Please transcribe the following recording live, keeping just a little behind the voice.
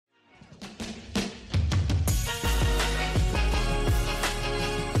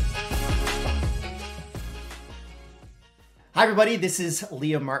Hi, everybody. This is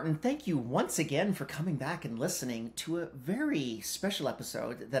Leah Martin. Thank you once again for coming back and listening to a very special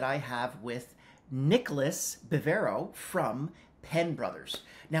episode that I have with Nicolas Bivero from Penbrothers.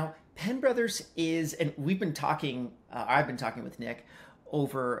 Now, Penbrothers is, and we've been talking, I've been talking with Nick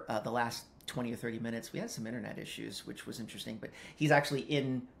over the last 20 or 30 minutes. We had some internet issues, which was interesting, but he's actually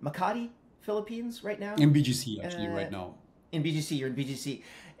in Makati, Philippines right now. In BGC, actually, right now. In BGC, you're in BGC,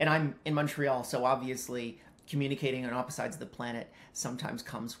 and I'm in Montreal, so obviously communicating on opposite sides of the planet sometimes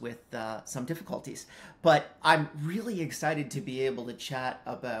comes with some difficulties. But I'm really excited to be able to chat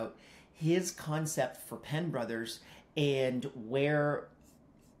about his concept for Penbrothers and where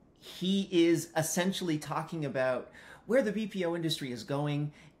he is essentially talking about where the BPO industry is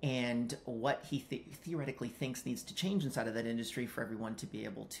going and what he theoretically thinks needs to change inside of that industry for everyone to be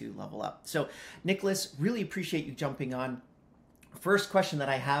able to level up. So, Nicolas, really appreciate you jumping on. First question that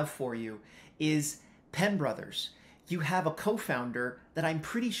I have for you is Penbrothers. You have a co-founder that I'm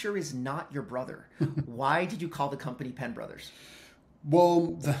pretty sure is not your brother. Why did you call the company Penbrothers?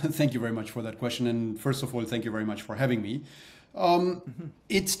 Well, thank you very much for that question. And first of all, thank you very much for having me.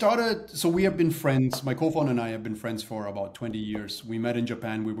 It started, so we have been friends, my co-founder and I have been friends for about 20 years. We met in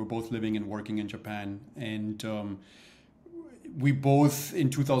Japan. We were both living and working in Japan. And we both, in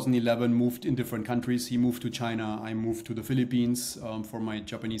 2011, moved in different countries. He moved to China. I moved to the Philippines for my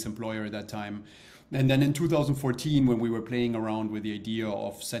Japanese employer at that time. And then in 2014, when we were playing around with the idea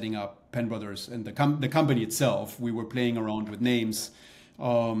of setting up Penbrothers and the company itself, we were playing around with names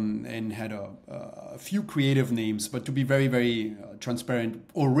and had a few creative names. But to be very, very transparent,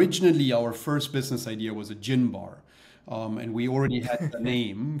 originally our first business idea was a gin bar. And we already had the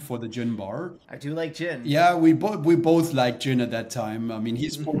name for the gin bar. I do like gin. Yeah, we both liked gin at that time. I mean,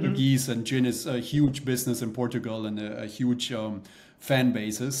 he's Portuguese, and gin is a huge business in Portugal and a huge fan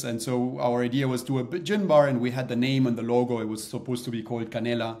basis. And so our idea was to do a gin bar, and we had the name and the logo. It was supposed to be called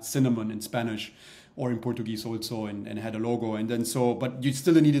Canela, cinnamon in Spanish, or in Portuguese also, and had a logo. And then but you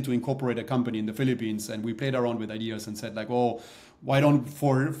still needed to incorporate a company in the Philippines. And we played around with ideas and said like, oh, why don't,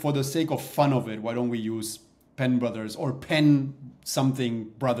 for the sake of fun of it, why don't we use Penbrothers or Pen something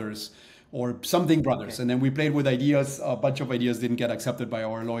brothers or something brothers. Okay. And then we played with ideas. A bunch of ideas didn't get accepted by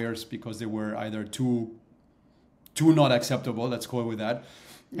our lawyers because they were either too not acceptable, let's call it with that.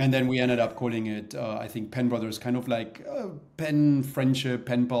 And then we ended up calling it, I think, Penbrothers, kind of like pen friendship,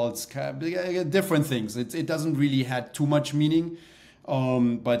 pen pals, different things. It doesn't really had too much meaning.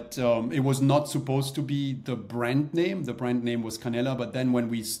 But it was not supposed to be the brand name. The brand name was Canela. But then when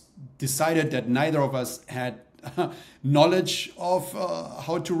we decided that neither of us had knowledge of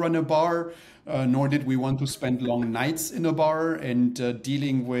how to run a bar, nor did we want to spend long nights in a bar and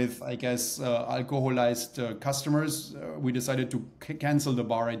dealing with, I guess, alcoholized customers, we decided to cancel the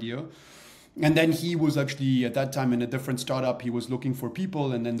bar idea. And then he was actually at that time in a different startup. He was looking for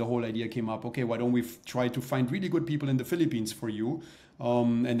people. And then the whole idea came up, okay, why don't we try to find really good people in the Philippines for you?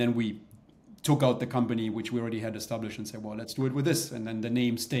 And then we took out the company, which we already had established, and said, well, let's do it with this. And then the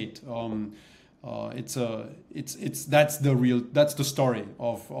name stayed. That's the story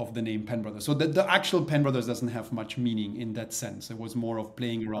of the name Penbrothers. So the actual Penbrothers doesn't have much meaning in that sense. It was more of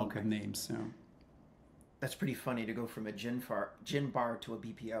playing around with names. Yeah. That's pretty funny to go from a gin bar to a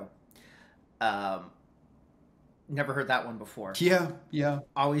BPO. Never heard that one before. Yeah.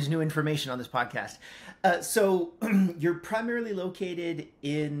 Always new information on this podcast. So you're primarily located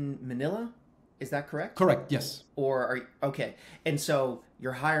in Manila, is that correct? Correct, yes. Okay. And so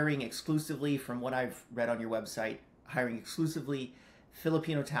you're hiring exclusively, from what I've read on your website, hiring exclusively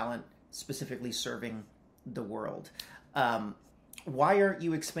Filipino talent, specifically serving the world. Why aren't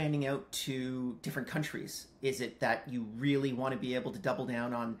you expanding out to different countries? Is it that you really want to be able to double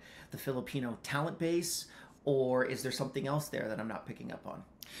down on the Filipino talent base, or is there something else there that I'm not picking up on?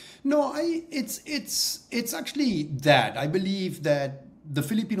 No, it's actually that. I believe that the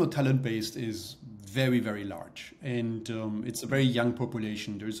Filipino talent base is very, very large, and it's a very young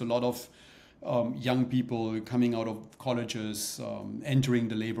population. There's a lot of young people coming out of colleges, entering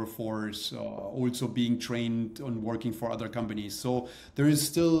the labor force, also being trained on working for other companies. So there is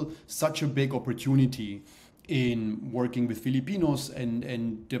still such a big opportunity in working with Filipinos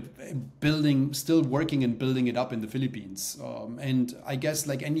and still working and building it up in the Philippines. And I guess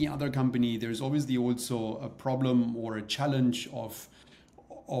like any other company, there's obviously also a problem or a challenge of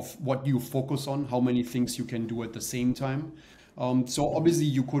what you focus on, how many things you can do at the same time. So obviously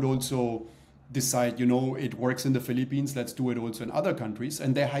you could also decide, it works in the Philippines, let's do it also in other countries.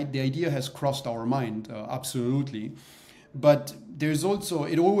 And the idea has crossed our mind, absolutely. But there's also,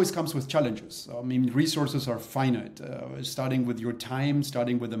 it always comes with challenges. I mean, resources are finite, starting with your time,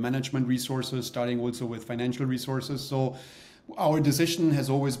 starting with the management resources, starting also with financial resources. So Our decision has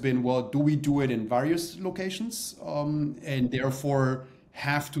always been, well, do we do it in various locations, and therefore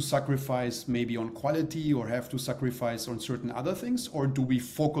have to sacrifice maybe on quality or have to sacrifice on certain other things, or do we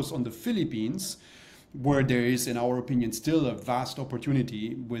focus on the Philippines, where there is, in our opinion, still a vast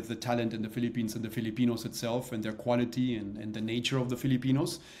opportunity with the talent in the Philippines and the Filipinos itself and their quality and the nature of the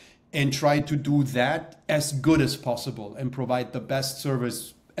Filipinos, and try to do that as good as possible and provide the best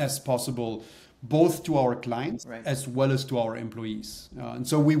service as possible, both to our clients as well as to our employees. And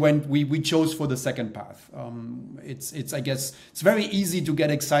so we chose for the second path. It's I guess it's very easy to get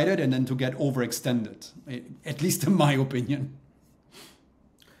excited and then to get overextended, at least in my opinion.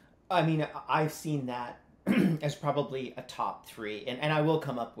 I mean, I've seen that as probably a top three, and I will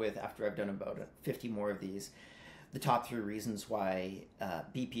come up with, after I've done about 50 more of these, the top three reasons why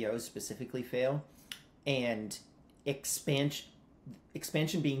BPOs specifically fail. And expansion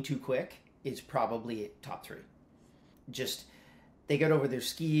being too quick is probably top three. Just, they get over their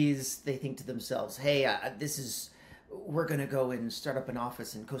skis, they think to themselves, hey, we're going to go and start up an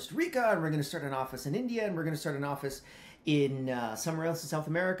office in Costa Rica, and we're going to start an office in India, and we're going to start an office in somewhere else in South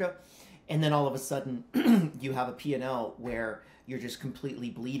America. And then all of a sudden you have a P&L where you're just completely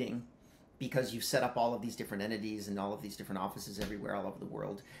bleeding because you've set up all of these different entities and all of these different offices everywhere all over the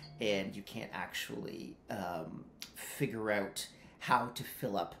world, and you can't actually figure out how to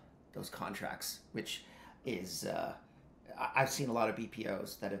fill up those contracts, which is I've seen a lot of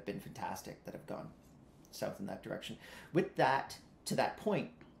BPOs that have been fantastic that have gone south in that direction. With that,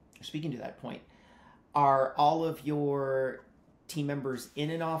 speaking to that point, are all of your team members in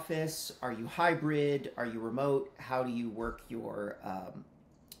an office? Are you hybrid? Are you remote? How do you work your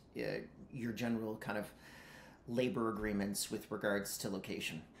general kind of labor agreements with regards to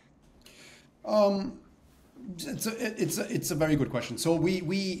location? It's a very good question. So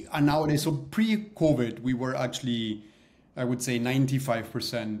we are nowadays, so pre-COVID, we were actually, I would say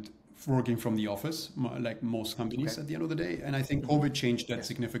 95% working from the office, like most companies at the end of the day. And I think COVID changed that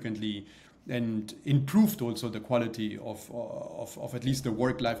significantly and improved also the quality of at least the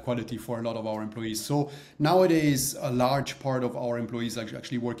work-life quality for a lot of our employees. So nowadays, a large part of our employees are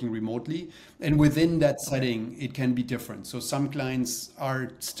actually working remotely. And within that setting, it can be different. So some clients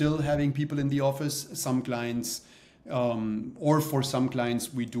are still having people in the office, some clients, or for some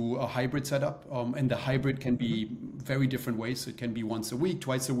clients, we do a hybrid setup. And the hybrid can be very different ways. It can be once a week,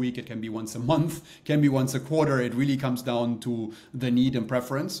 twice a week. It can be once a month, can be once a quarter. It really comes down to the need and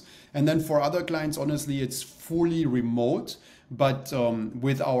preference. And then for other clients, honestly, it's fully remote, but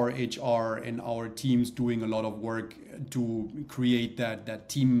with our HR and our teams doing a lot of work to create that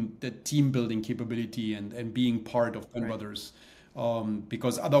team building capability and being part of Penbrothers.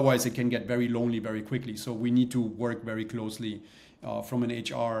 Because otherwise it can get very lonely very quickly. So we need to work very closely from an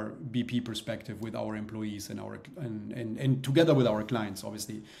HR BP perspective with our employees and together with our clients,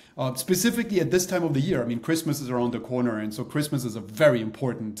 obviously. Specifically at this time of the year, I mean, Christmas is around the corner, and so Christmas is a very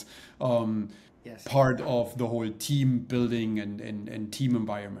important part of the whole team building and team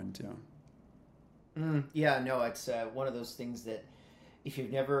environment. It's one of those things that if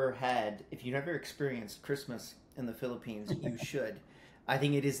you've never experienced Christmas in the Philippines, you should. I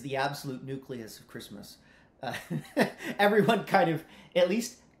think it is the absolute nucleus of Christmas. Everyone kind of, at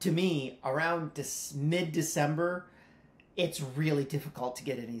least to me, around mid-December, it's really difficult to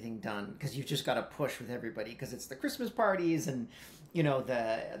get anything done because you've just got to push with everybody because it's the Christmas parties and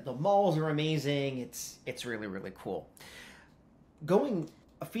the malls are amazing. It's really, really cool.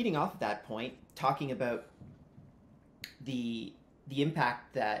 Feeding off of that point, talking about the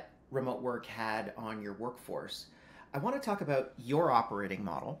impact that remote work had on your workforce, I want to talk about your operating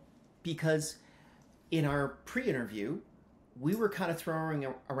model, because in our pre-interview, we were kind of throwing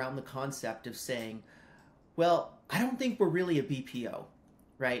around the concept of saying, well, I don't think we're really a BPO,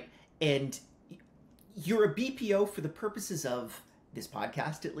 right? And you're a BPO for the purposes of this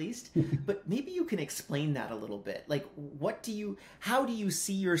podcast, at least, but maybe you can explain that a little bit. Like, how do you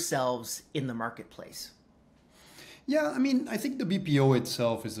see yourselves in the marketplace? Yeah, I mean, I think the BPO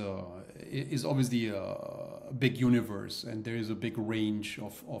itself is obviously a big universe, and there is a big range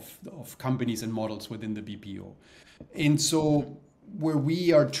of companies and models within the BPO. And so where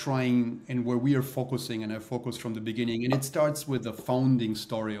we are trying and where we are focusing, and I focused from the beginning, and it starts with the founding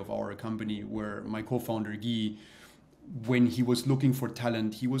story of our company, where my co-founder Guy, when he was looking for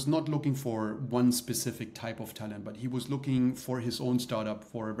talent, he was not looking for one specific type of talent, but he was looking for his own startup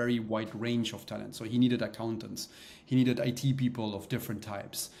for a very wide range of talent. So he needed accountants, he needed IT people of different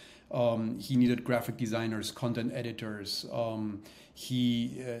types. He needed graphic designers, content editors.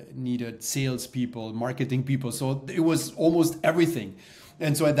 He needed salespeople, marketing people. So it was almost everything.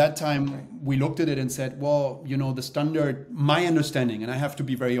 And so at that time, we looked at it and said, well, the standard, my understanding, and I have to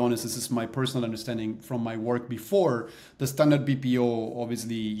be very honest, this is my personal understanding from my work before, the standard BPO,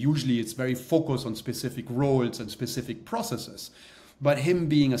 obviously, usually it's very focused on specific roles and specific processes. But him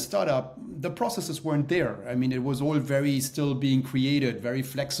being a startup, the processes weren't there. I mean, it was all very still being created, very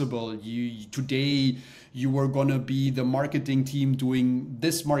flexible. Today, you were going to be the marketing team doing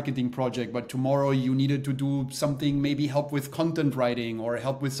this marketing project, but tomorrow you needed to do something, maybe help with content writing or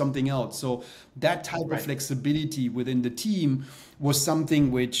help with something else. So that type of flexibility within the team was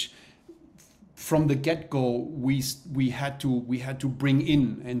something which from the get-go we had to bring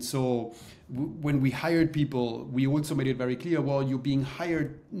in. And so when we hired people, we also made it very clear, well, you're being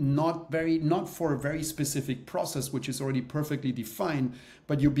hired not for a very specific process, which is already perfectly defined,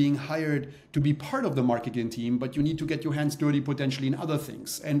 but you're being hired to be part of the marketing team, but you need to get your hands dirty potentially in other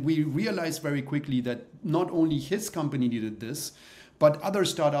things. And we realized very quickly that not only his company needed this, but other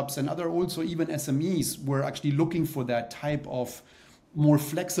startups and other also even SMEs were actually looking for that type of more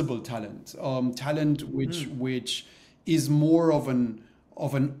flexible talent, which is more of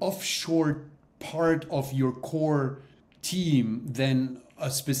an offshore part of your core team than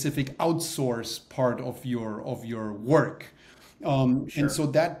a specific outsource part of your work. And so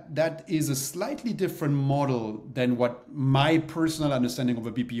that is a slightly different model than what my personal understanding of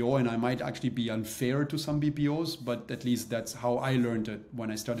a BPO, and I might actually be unfair to some BPOs, but at least that's how I learned it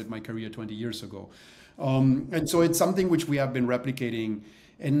when I started my career 20 years ago. And so it's something which we have been replicating,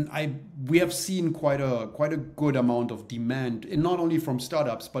 and we have seen quite a good amount of demand, and not only from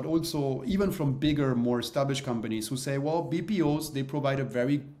startups, but also even from bigger, more established companies who say, well, BPOs, they provide a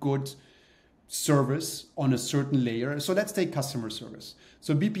very good service on a certain layer. So let's take customer service.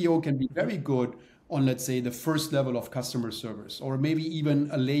 So BPO can be very good on, let's say, the first level of customer service, or maybe even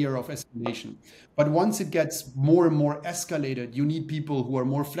a layer of escalation. But once it gets more and more escalated, you need people who are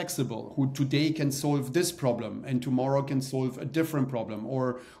more flexible, who today can solve this problem and tomorrow can solve a different problem,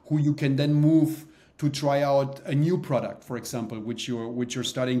 or who you can then move to try out a new product, for example, which you're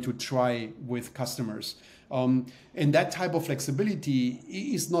starting to try with customers. And that type of flexibility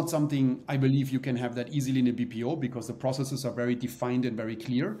is not something I believe you can have that easily in a BPO, because the processes are very defined and very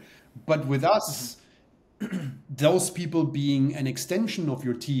clear. But with us, those people being an extension of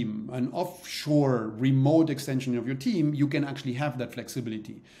your team, an offshore remote extension of your team, you can actually have that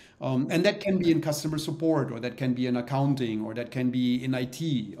flexibility. And that can be in customer support, or that can be in accounting, or that can be in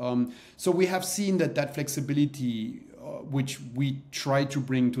IT. So we have seen that flexibility, which we try to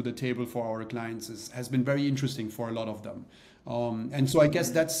bring to the table for our clients, has been very interesting for a lot of them. And so I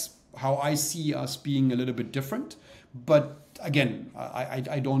guess that's how I see us being a little bit different. But again,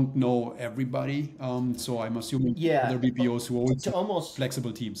 I don't know everybody, so I'm assuming other BPOs who also almost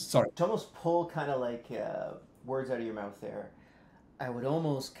flexible teams. Sorry. To almost pull kind of like words out of your mouth there, I would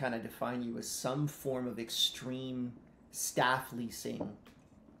almost kind of define you as some form of extreme staff leasing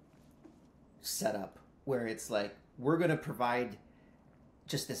setup, where it's like, we're going to provide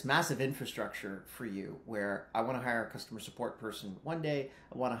just this massive infrastructure for you, where I want to hire a customer support person one day,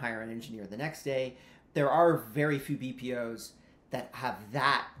 I want to hire an engineer the next day. There are very few BPOs that have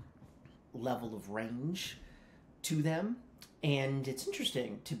that level of range to them. And it's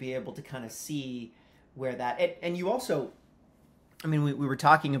interesting to be able to kind of see where that, and you also, I mean, we were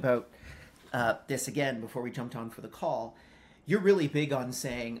talking about this again before we jumped on for the call. You're really big on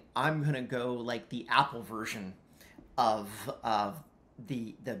saying, I'm going to go like the Apple version of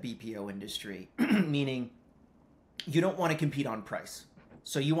the BPO industry, meaning you don't want to compete on price.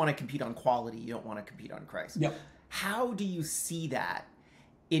 So you want to compete on quality. You don't want to compete on price. Yep. How do you see that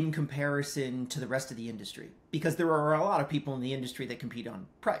in comparison to the rest of the industry? Because there are a lot of people in the industry that compete on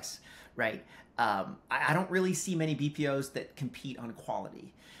price, right? I don't really see many BPOs that compete on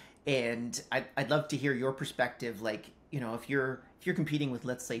quality. And I'd love to hear your perspective. Like, if you're competing with,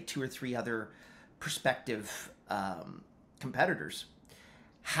 let's say, 2 or 3 other prospective competitors,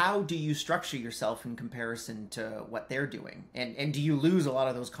 how do you structure yourself in comparison to what they're doing? And do you lose a lot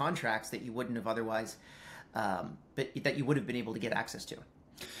of those contracts that you wouldn't have otherwise, but that you would have been able to get access to?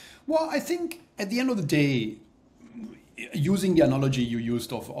 Well, I think at the end of the day, using the analogy you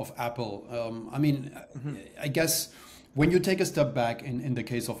used of Apple, I guess when you take a step back in the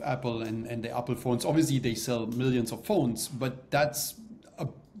case of Apple and the Apple phones, obviously they sell millions of phones, but that's a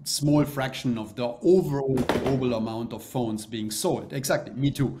small fraction of the overall global amount of phones being sold. Exactly.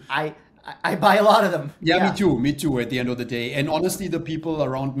 Me too. I I buy a lot of them. Yeah, Yeah. me too, at the end of the day. And honestly, the people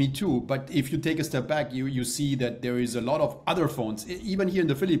around me too. But if you take a step back, you see that there is a lot of other phones, even here in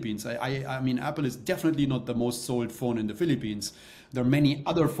the Philippines. I mean, Apple is definitely not the most sold phone in the Philippines. There are many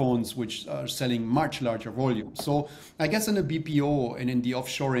other phones which are selling much larger volume. So I guess in the BPO and in the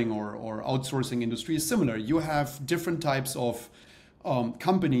offshoring or outsourcing industry is similar. You have different types of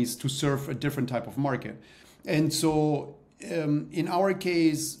companies to serve a different type of market. And so in our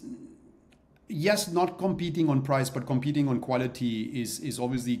case, yes, not competing on price, but competing on quality is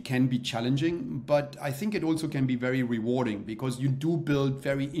obviously can be challenging. But I think it also can be very rewarding because you do build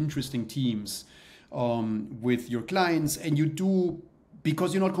very interesting teams with your clients, and you do,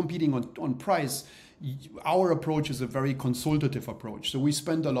 because you're not competing on price. Our approach is a very consultative approach. So we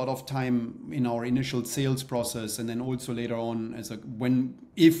spend a lot of time in our initial sales process, and then also later on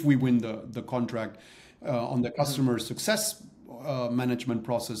if we win the contract on the customer success management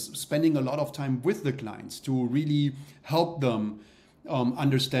process, spending a lot of time with the clients to really help them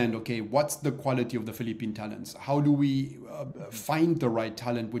understand, okay, what's the quality of the Philippine talents? How do we find the right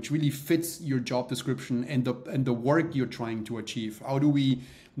talent which really fits your job description and the work you're trying to achieve? How do we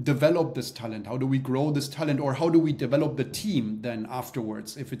develop this talent? How do we grow this talent? Or how do we develop the team then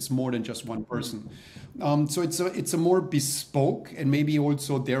afterwards if it's more than just one person? So it's a more bespoke and maybe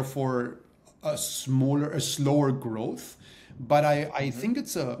also therefore a slower growth. But I think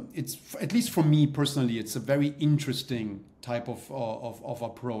it's at least for me personally, it's a very interesting type of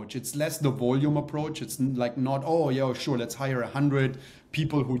approach. It's less the volume approach. It's like not, oh yeah, sure, let's hire 100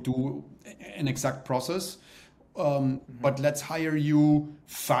 people who do an exact process. But let's hire you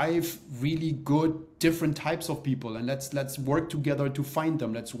 5 really good different types of people, and let's work together to find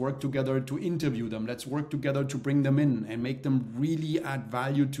them. Let's work together to interview them. Let's work together to bring them in and make them really add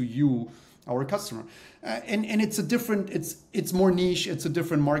value to you, our customer. And it's more niche, it's a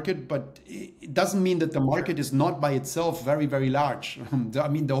different market, but it doesn't mean that the market is not by itself very, very large. I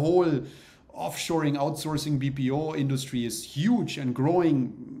mean, the whole offshoring, outsourcing BPO industry is huge and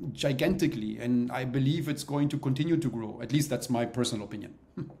growing gigantically. And I believe it's going to continue to grow. At least that's my personal opinion.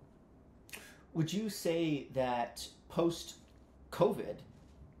 Would you say that post-COVID,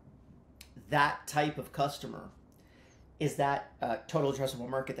 that type of customer, is that a total addressable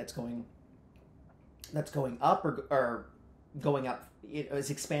market that's going up or going up? It is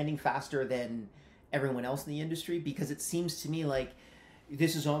expanding faster than everyone else in the industry? Because it seems to me like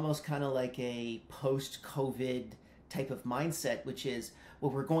this is almost kind of like a post-COVID type of mindset, which is,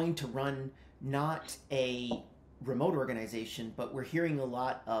 well, we're going to run not a remote organization, but we're hearing a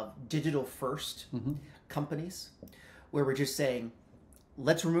lot of digital first companies where we're just saying,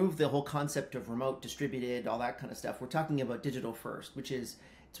 let's remove the whole concept of remote, distributed, all that kind of stuff. We're talking about digital first, which is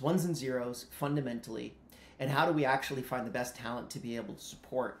it's ones and zeros fundamentally. And how do we actually find the best talent to be able to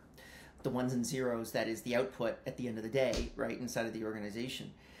support the ones and zeros that is the output at the end of the day, right, inside of the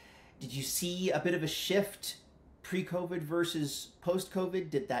organization? Did you see a bit of a shift pre-COVID versus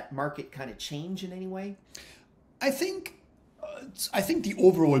post-COVID? Did that market kind of change in any way? I think the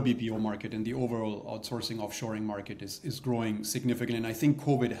overall BPO market and the overall outsourcing offshoring market is growing significantly, and I think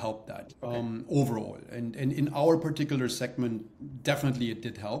COVID helped that overall. And in our particular segment, definitely it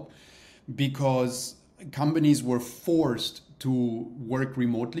did help because companies were forced to work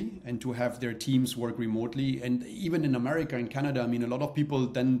remotely and to have their teams work remotely. And even in America and Canada, I mean, a lot of people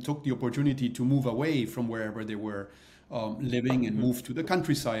then took the opportunity to move away from wherever they were living and moved to the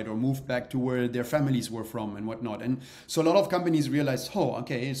countryside or moved back to where their families were from and whatnot. And so a lot of companies realized, oh,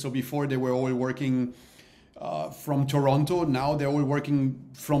 okay, so before they were all working from Toronto, now they're all working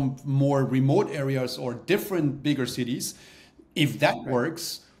from more remote areas or different bigger cities. If that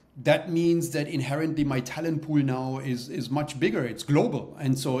works, that means that inherently my talent pool now is much bigger. It's global.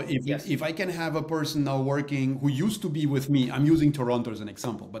 And so if I can have a person now working who used to be with me, I'm using Toronto as an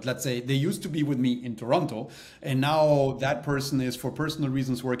example, but let's say they used to be with me in Toronto, and now that person is for personal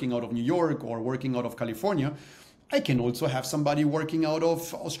reasons working out of New York or working out of California, I can also have somebody working out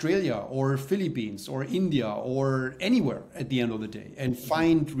of Australia or Philippines or India or anywhere at the end of the day and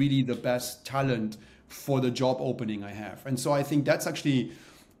find really the best talent for the job opening I have. And so I think that's actually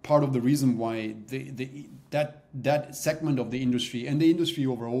part of the reason why that segment of the industry and the industry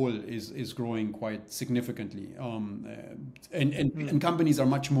overall is growing quite significantly. And companies are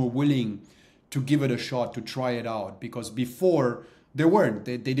much more willing to give it a shot, to try it out, because before they weren't.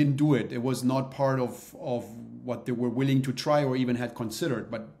 They didn't do it. It was not part of what they were willing to try or even had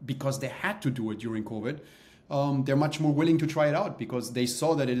considered. But because they had to do it during COVID, they're much more willing to try it out because they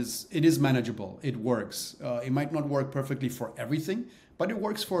saw that it is manageable. It works. It might not work perfectly for everything, but it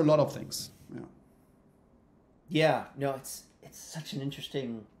works for a lot of things. Yeah, no, it's such an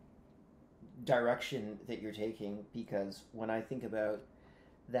interesting direction that you're taking, because when I think about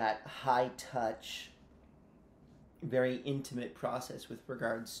that high touch, very intimate process with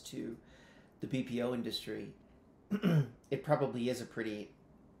regards to the BPO industry, it probably is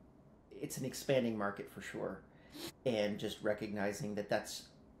it's an expanding market for sure. And just recognizing that that's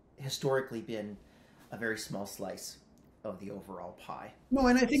historically been a very small slice of the overall pie. No,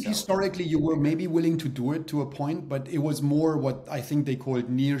 and I think So, historically you were maybe willing to do it to a point, but it was more what I think they called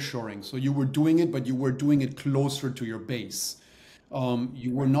nearshoring. So you were doing it, but you were doing it closer to your base.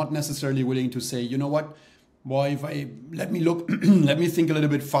 You were right. not necessarily willing to say, you know what, well, if I let me look, let me think a little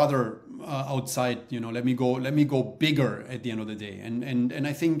bit farther outside. You know, let me go bigger at the end of the day. And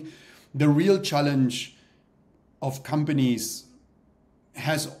I think the real challenge of companies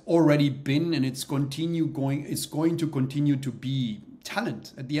has already been, and it's going to continue to be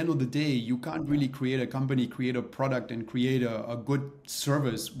talent. At the end of the day, you can't really create a company, create a product, and create a good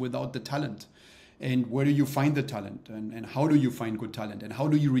service without the talent. And where do you find the talent, and how do you find good talent, and how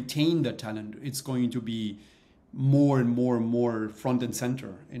do you retain the talent? It's going to be more and more and more front and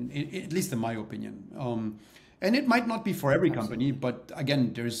center, at least in my opinion. And it might not be for every company, Absolutely. but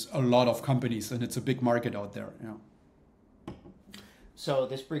again, there's a lot of companies, and it's a big market out there. Yeah. So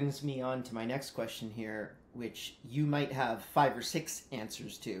this brings me on to my next question here, which you might have 5 or 6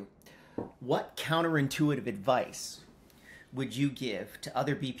 answers to. What counterintuitive advice would you give to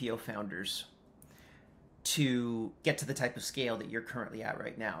other BPO founders to get to the type of scale that you're currently at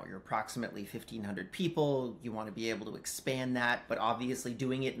right now? You're approximately 1,500 people. You want to be able to expand that, but obviously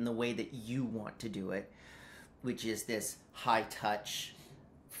doing it in the way that you want to do it, which is this high touch,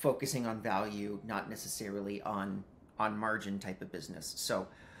 focusing on value, not necessarily on margin type of business. So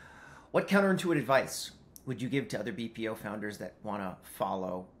what counterintuitive advice would you give to other BPO founders that want to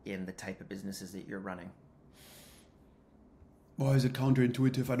follow in the type of businesses that you're running? Well, is it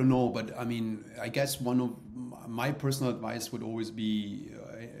counterintuitive? I don't know, but I mean, I guess one of my personal advice would always be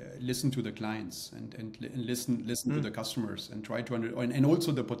listen to the clients, and listen to the customers, and try to and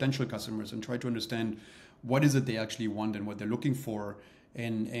also the potential customers, and try to understand what is it they actually want and what they're looking for,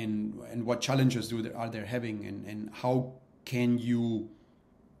 and what challenges are they having, and how can you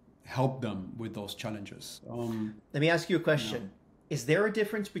help them with those challenges. Let me ask you a Yeah. question. Is there a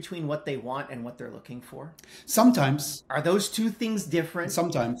difference between what they want and what they're looking for? Sometimes, Are those two things different?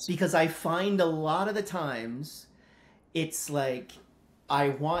 sometimes. Because I find a lot of the times it's like, I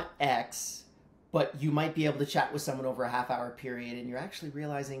want X, but you might be able to chat with someone over a half-hour period, and you're actually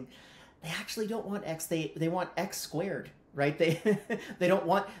realizing they actually don't want X. They want X squared, right? They they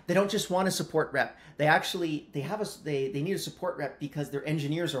don't just want a support rep. They need a support rep because their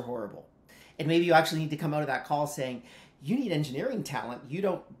engineers are horrible, and maybe you actually need to come out of that call saying, you need engineering talent. You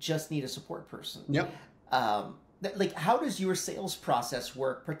don't just need a support person. Yep. Like, how does your sales process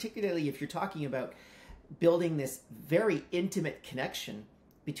work, particularly if you're talking about building this very intimate connection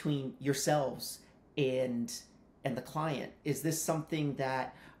between yourselves and the client? Is this something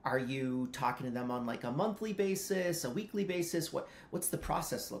that, are you talking to them on like a monthly basis, a weekly basis? What's the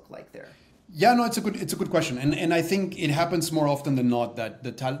process look like there? Yeah, no, it's a good question, and I think it happens more often than not that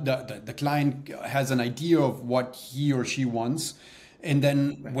the client has an idea of what he or she wants, and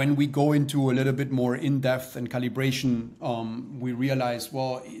then Right. when we go into a little bit more in depth and calibration, we realize,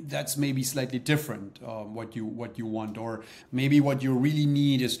 well, that's maybe slightly different, what you want, or maybe what you really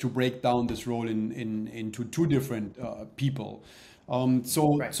need is to break down this role into 2 different people. Right.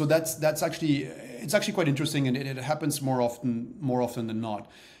 So that's actually, it's actually quite interesting, and it happens more often than not.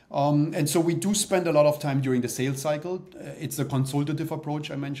 And so we do spend a lot of time during the sales cycle. It's a consultative approach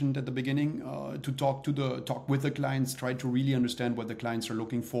I mentioned at the beginning, to talk with the clients, try to really understand what the clients are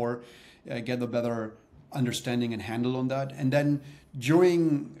looking for, get a better understanding and handle on that. And then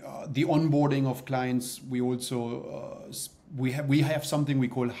during the onboarding of clients, we also we have something we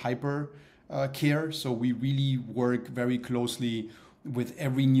call hyper care. So we really work very closely with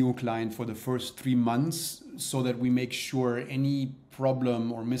every new client for the first 3 months, so that we make sure any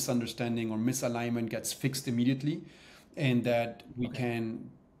problem or misunderstanding or misalignment gets fixed immediately, and that we Okay. can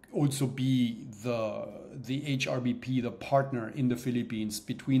also be the HRBP, the partner in the Philippines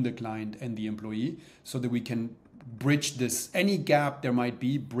between the client and the employee, so that we can bridge this, any gap there might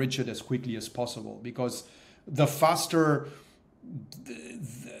be, bridge it as quickly as possible. Because the faster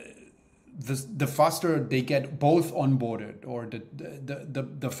the faster they get both onboarded, or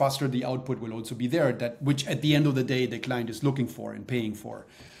the faster the output will also be there, that which at the end of the day the client is looking for and paying for.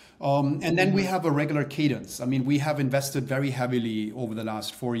 And then we have a regular cadence. I mean, we have invested very heavily over the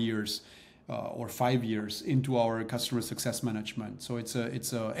last 4 years or 5 years into our customer success management. So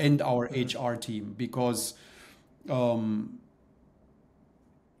and our HR team, because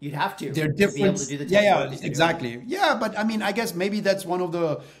You'd have they're to be able to different. do the Yeah, type of work yeah, that you're doing. exactly. Yeah, but I mean, I guess maybe that's one of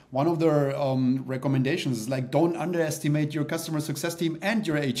the recommendations is like don't underestimate your customer success team and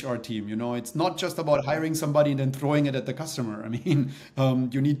your HR team. It's not just about Right. hiring somebody and then throwing it at the customer. I mean,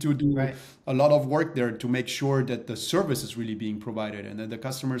 you need to do Right. a lot of work there to make sure that the service is really being provided and that the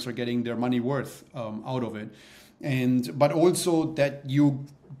customers are getting their money worth out of it, and but also that you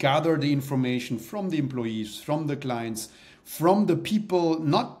gather the information from the employees, from the clients, from the people,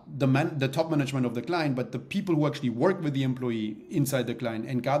 not the top management of the client, but the people who actually work with the employee inside the client,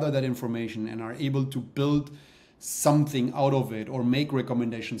 and gather that information and are able to build something out of it or make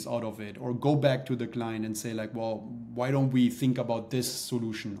recommendations out of it or go back to the client and say like, well, why don't we think about this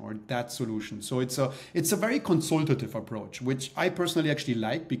solution or that solution? So it's a very consultative approach, which I personally actually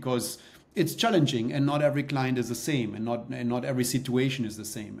like because it's challenging and not every client is the same, and not every situation is the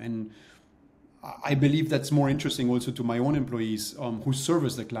same. And I believe that's more interesting also to my own employees who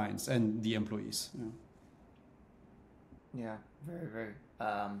service the clients and the employees. Yeah. Yeah. Very, very.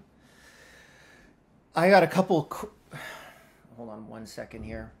 I got a couple. Hold on one second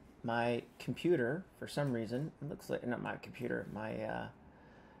here. My computer, for some reason, it looks like not my computer. My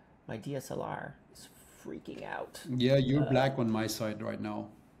DSLR is freaking out. Yeah, you're black on my side right now.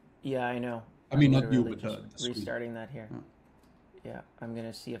 Yeah, I know. I I'm mean, not you, literally but just the screen. restarting that here. Yeah. Yeah, I'm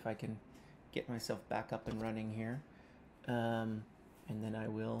gonna see if I can get myself back up and running here, and then I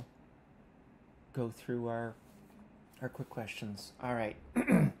will go through our quick questions. All right,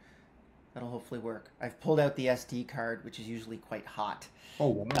 that'll hopefully work. I've pulled out the SD card, which is usually quite hot, Oh,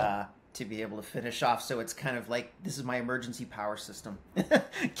 wow. to be able to finish off. So it's kind of like this is my emergency power system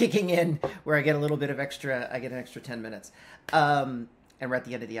kicking in, where I get a little bit of extra. I get an extra 10 minutes, and we're at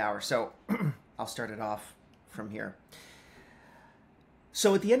the end of the hour. So I'll start it off from here.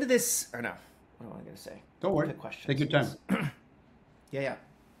 So at the end of this, or no, what am I going to say? Don't worry. Quick questions. Take your time. Yeah, yeah.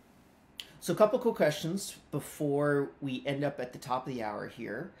 So a couple cool questions before we end up at the top of the hour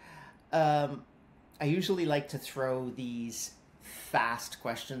here. I usually like to throw these fast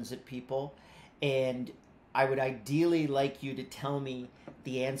questions at people, and I would ideally like you to tell me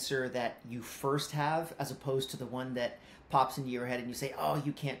the answer that you first have, as opposed to the one that pops into your head and you say, "Oh,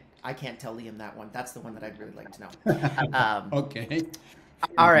 I can't tell Liam that one. That's the one that I'd really like to know." Okay.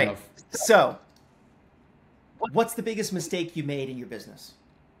 All Fair right. enough. So, what's the biggest mistake you made in your business?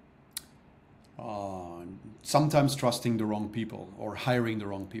 Uh, Sometimes trusting the wrong people or hiring the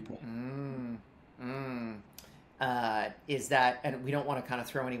wrong people. Is that, and we don't want to kind of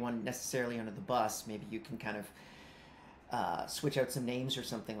throw anyone necessarily under the bus. Maybe you can kind of switch out some names or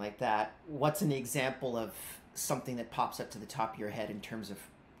something like that. What's an example of something that pops up to the top of your head in terms of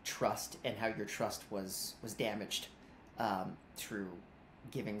trust and how your trust was damaged through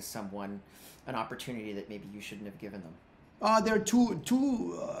giving someone an opportunity that maybe you shouldn't have given them? There are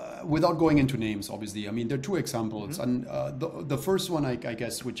two without going into names, obviously. I mean, there are two examples. And the first one, I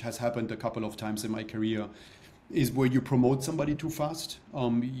guess, which has happened a couple of times in my career, is where you promote somebody too fast.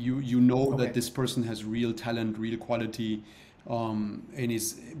 You know Okay. that this person has real talent, real quality,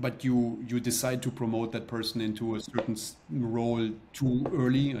 but you decide to promote that person into a certain role too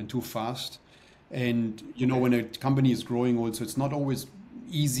early and too fast. And Okay. when a company is growing, also it's not always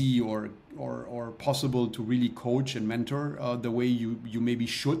easy or possible to really coach and mentor the way you maybe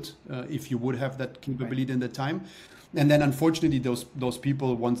should if you would have that Right. capability in the time. And then unfortunately those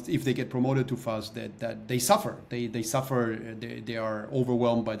people, once if they get promoted too fast, that they suffer. They suffer. They are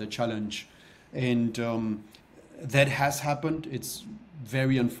overwhelmed by the challenge, and that has happened. It's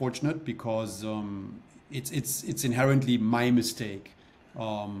very unfortunate because it's inherently my mistake,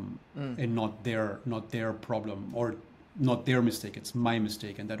 and not their problem, or not their mistake. It's my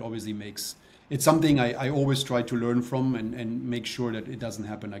mistake, and that obviously makes it's something I always try to learn from and make sure that it doesn't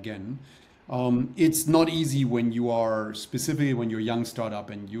happen again. It's not easy when you are, specifically when you're a young startup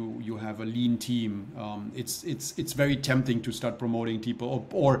and you have a lean team. It's very tempting to start promoting people,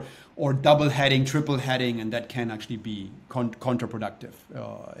 or double heading, triple heading, and that can actually be counterproductive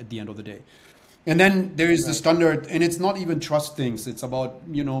at the end of the day. And then there is the Right. standard, and it's not even trust things. It's about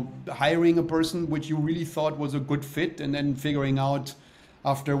hiring a person which you really thought was a good fit, and then figuring out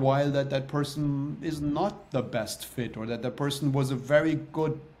after a while that that person is not the best fit, or that the person was a very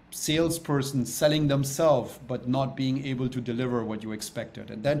good salesperson selling themselves but not being able to deliver what you expected.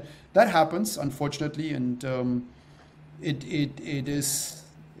 And then that happens, unfortunately, and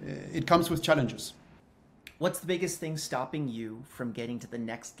it comes with challenges. What's the biggest thing stopping you from getting to the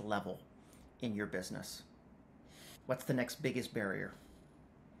next level in your business? What's the next biggest barrier?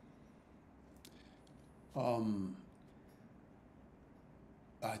 um,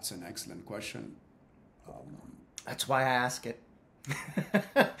 that's an excellent question. That's why I ask it.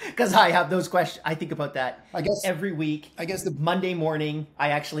 because I have those questions. I think about that I guess every week. I guess the Monday morning, I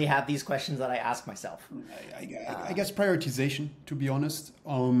actually have these questions that I ask myself. I guess prioritization, to be honest.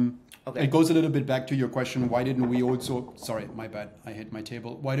 Okay. It goes a little bit back to your question. Why didn't we also? Sorry, my bad. I hit my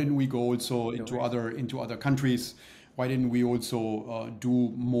table. Why didn't we go also into other countries? Why didn't we also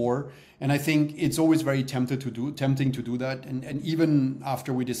do more? And I think it's always very tempting to do that. And even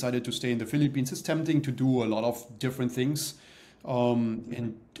after we decided to stay in the Philippines, it's tempting to do a lot of different things,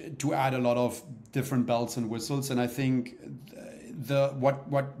 and to add a lot of different bells and whistles. And I think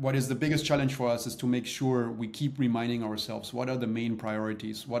what is the biggest challenge for us is to make sure we keep reminding ourselves what are the main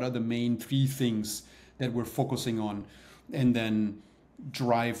priorities, what are the main three things that we're focusing on, and then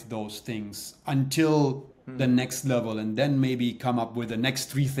drive those things until the next level, and then maybe come up with the next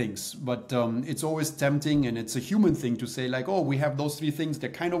three things. But it's always tempting, and it's a human thing to say like, oh, we have those three things, they're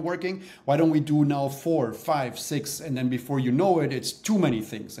kind of working, why don't we do now 4, 5, 6, and then before you know it, it's too many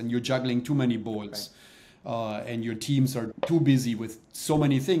things and you're juggling too many balls. And your teams are too busy with so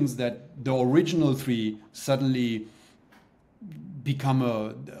many things that the original three suddenly become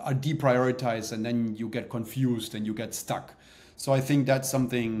are deprioritized, and then you get confused and you get stuck. So I think that's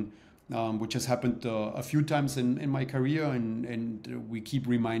something which has happened a few times in my career, and we keep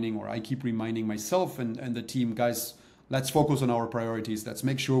reminding, or I keep reminding myself and the team, guys, let's focus on our priorities. Let's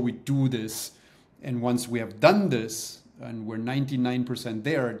make sure we do this. And once we have done this, and we're 99%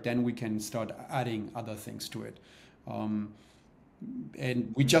 there, then we can start adding other things to it.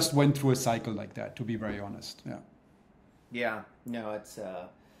 And we just went through a cycle like that, to be very honest. Yeah. Yeah. No, it's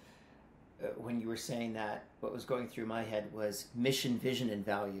when you were saying that, what was going through my head was mission, vision, and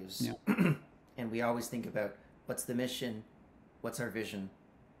values. Yeah. And we always think about what's the mission, what's our vision,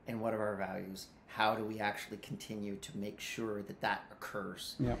 and what are our values? How do we actually continue to make sure that that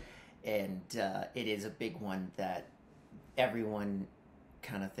occurs? Yeah. And it is a big one that everyone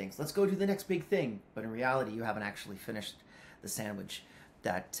kind of thinks, let's go do the next big thing. But in reality, you haven't actually finished the sandwich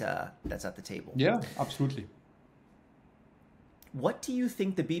that's at the table. Yeah, absolutely. What do you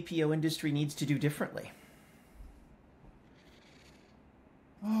think the BPO industry needs to do differently?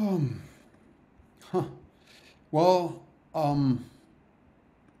 Well,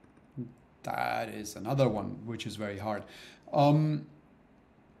 that is another one which is very hard.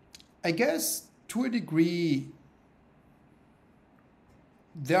 I guess to a degree,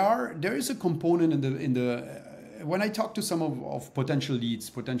 there is a component in the when I talk to some of potential leads,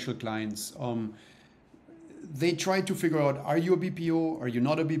 potential clients, they try to figure out, are you a BPO? Are you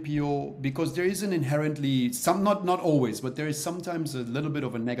not a BPO? Because there is an inherently, not always, but there is sometimes a little bit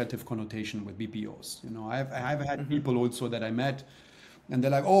of a negative connotation with BPOs. You know, I've had people also that I met, and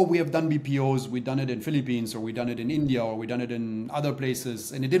they're like, oh, we have done BPOs, we've done it in Philippines, or we've done it in India, or we've done it in other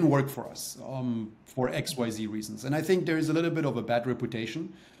places, and it didn't work for us for XYZ reasons. And I think there is a little bit of a bad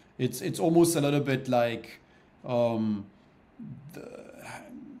reputation. It's almost a little bit like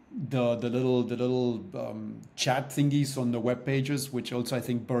the little chat thingies on the web pages, which also I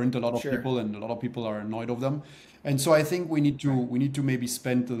think burned a lot of people, and a lot of people are annoyed of them. And so I think we need to maybe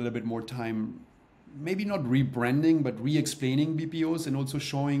spend a little bit more time, maybe not rebranding, but re-explaining BPOs, and also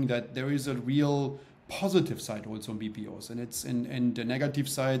showing that there is a real positive side also on BPOs, and the negative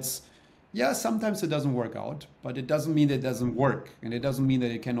sides. Yeah, sometimes it doesn't work out, but it doesn't mean that it doesn't work, and it doesn't mean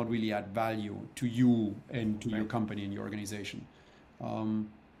that it cannot really add value to you and to your company and your organization.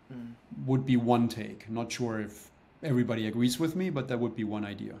 Would be one take. Not sure if everybody agrees with me, but that would be one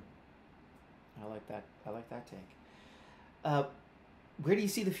idea. I like that take. Where do you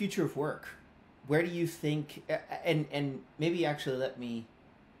see the future of work? Where do you think, and maybe actually let me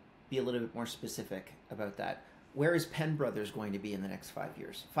be a little bit more specific about that. Where is Penbrothers going to be in the next 5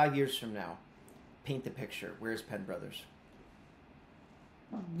 years? 5 years from now, paint the picture. Where is Penbrothers?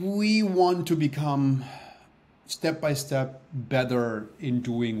 We want to become step by step better in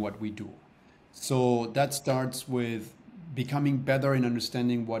doing what we do. So that starts with becoming better in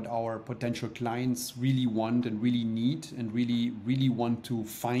understanding what our potential clients really want and really need, and really want to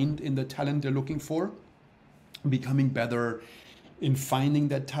find in the talent they're looking for. Becoming better in finding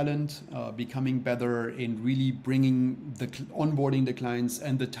that talent, becoming better in really onboarding the clients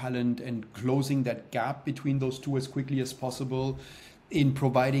and the talent, and closing that gap between those two as quickly as possible, in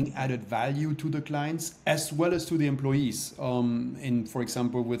providing added value to the clients as well as to the employees, for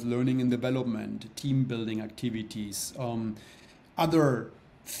example, with learning and development, team building activities, other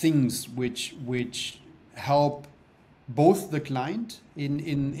things which help both the client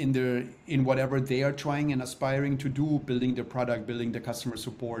in whatever they are trying and aspiring to do, building their product, building the customer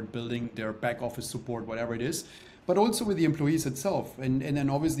support, building their back office support, whatever it is, but also with the employees itself, and then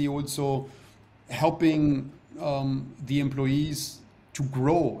obviously also helping the employees to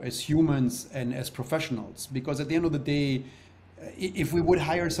grow as humans and as professionals. Because at the end of the day, if we would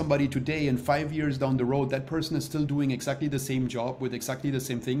hire somebody today and 5 years down the road, that person is still doing exactly the same job with exactly the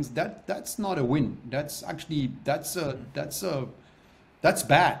same things, that's not a win. That's actually, that's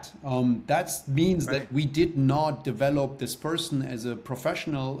bad. That means Right. that we did not develop this person as a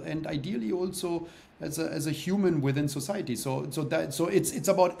professional and ideally also as a human within society. So it's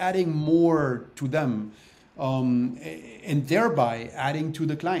about adding more to them, and thereby adding to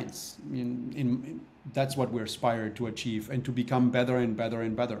the clients. That's what we're aspired to achieve and to become better and better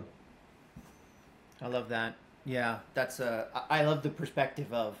and better. I love that. Yeah, I love the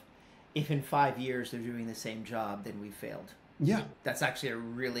perspective of if in 5 years they're doing the same job, then we failed. Yeah. That's actually a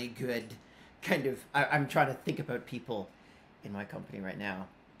really good kind of. I'm trying to think about people in my company right now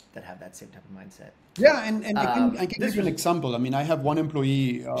that have that same type of mindset. Yeah, and I can This give you an was example. I mean, I have one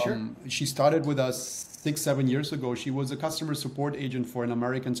employee. sure. She started with us 6, 7 years ago. She was a customer support agent for an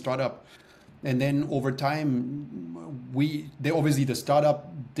American startup, and then over time, obviously the startup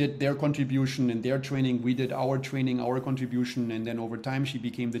did their contribution and their training. We did our training, our contribution, and then over time she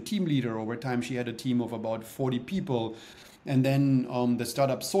became the team leader. Over time, she had a team of about 40 people. And then the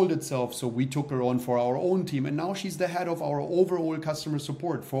startup sold itself, so we took her on for our own team, and now she's the head of our overall customer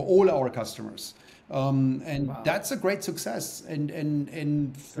support for all our customers. And Wow. that's a great success,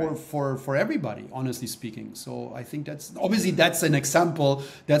 and Right. for everybody, honestly speaking. So I think that's an example.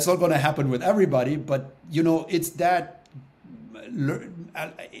 That's not going to happen with everybody, but it's that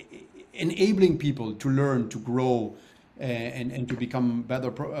enabling people to learn, to grow, and to become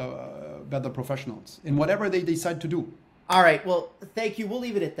better professionals in whatever they decide to do. All right. Well, thank you. We'll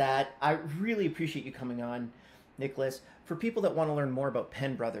leave it at that. I really appreciate you coming on, Nicolas. For people that want to learn more about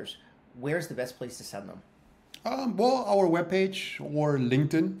Penbrothers, where's the best place to send them? Well, our webpage or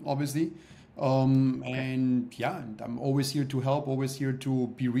LinkedIn, obviously. Okay. And yeah, and I'm always here to help, always here to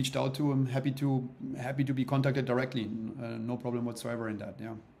be reached out to. I'm happy to be contacted directly. No problem whatsoever in that.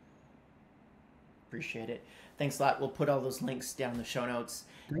 Yeah. Appreciate it. Thanks a lot. We'll put all those links down in the show notes.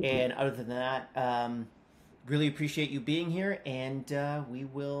 Thank you. And other than that, really appreciate you being here. And we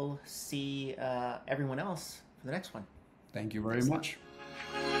will see everyone else for the next one. Thank you very Thanks a lot. much.